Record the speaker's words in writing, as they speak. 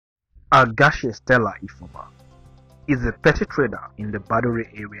Agashi Stella Ifoma is a petty trader in the Badore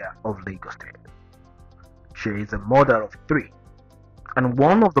area of Lagos State. She is a mother of 3 and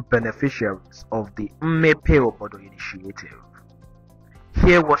one of the beneficiaries of the Mmepe Obodo initiative.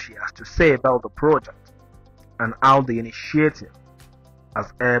 Hear what she has to say about the project and how the initiative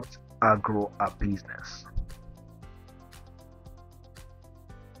has helped her grow her business.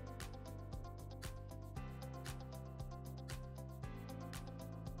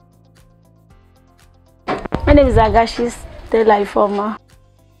 My name is Agashi Stella Ifoma.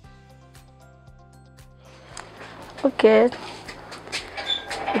 Okay.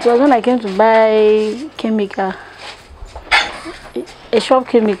 It was when I came to buy chemical, a shop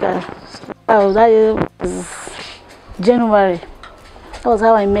chemical. That was January. That was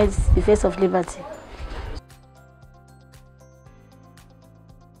how I met the Face of Liberty.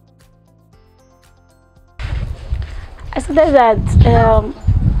 I started at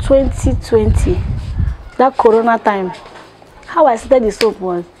 2020, that Corona time. How I started the soap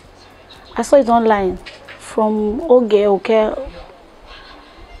was, I saw it online from okay.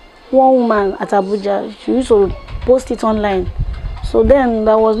 One woman at Abuja, she used to post it online. So then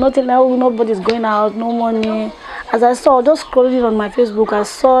there was nothing, nobody's going out, no money. As I saw, just scrolling on my Facebook, I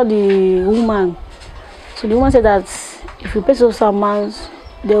saw the woman. So the woman said that if you pay some amounts,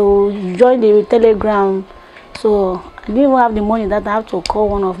 they will join the Telegram. So I didn't even have the money that I have to call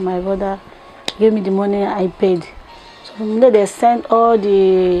one of my brother, gave me the money, I paid. So from there they sent all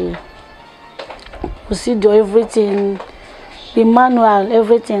the procedure, everything, the manual,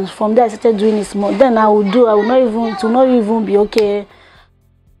 everything. From there I started doing it more. Then I will not even be okay.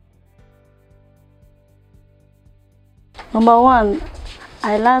 Number one,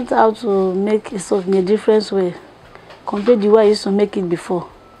 I learned how to make a soap in a different way compared to the way I used to make it before.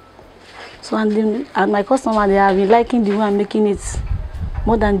 So and my customer, they have been liking the way I'm making it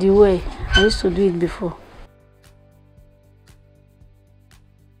more than the way I used to do it before.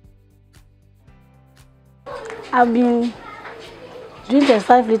 I've been doing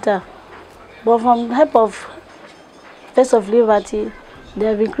 25 liters, but from the help of Face of Liberty, they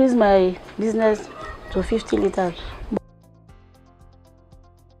have increased my business to 50 liters.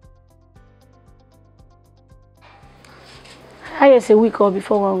 Highest a week or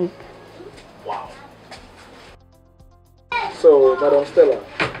before 1 week. Wow. So, Madam Stella,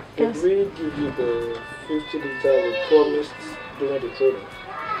 Yes. did we give you the 50 liter we promised during the training?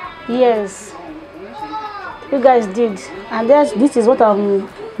 Yes, you guys did, and this is what I'm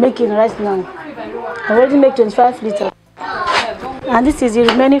making right now. I already make 25 liters, and this is the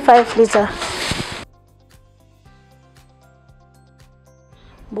remaining 5 liters.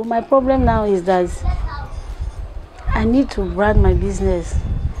 But my problem now is that I need to brand my business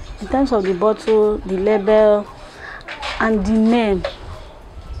in terms of the bottle, the label, and the name.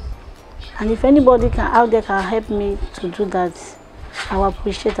 And if anybody out there can help me to do that, I will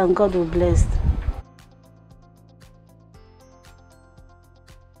appreciate, and God will bless.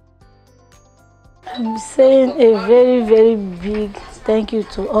 I'm saying a very, very big thank you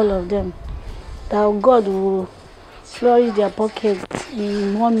to all of them. That God will flourish their pockets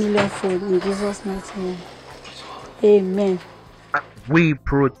in 1 million fold in Jesus' mighty name. Amen. We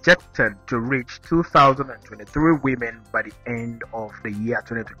projected to reach 2,023 women by the end of the year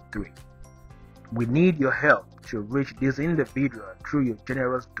 2023. We need your help to reach this individual through your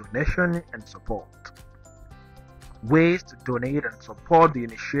generous donation and support. Ways to donate and support the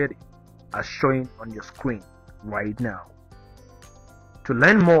initiative are showing on your screen right now. To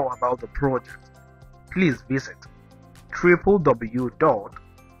learn more about the project, please visit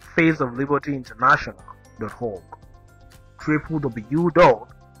www.faceoflibertyinternational.org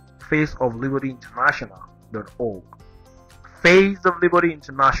www.faceoflibertyinternational.org Face of Liberty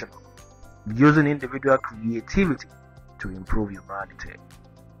International, using individual creativity to improve humanity.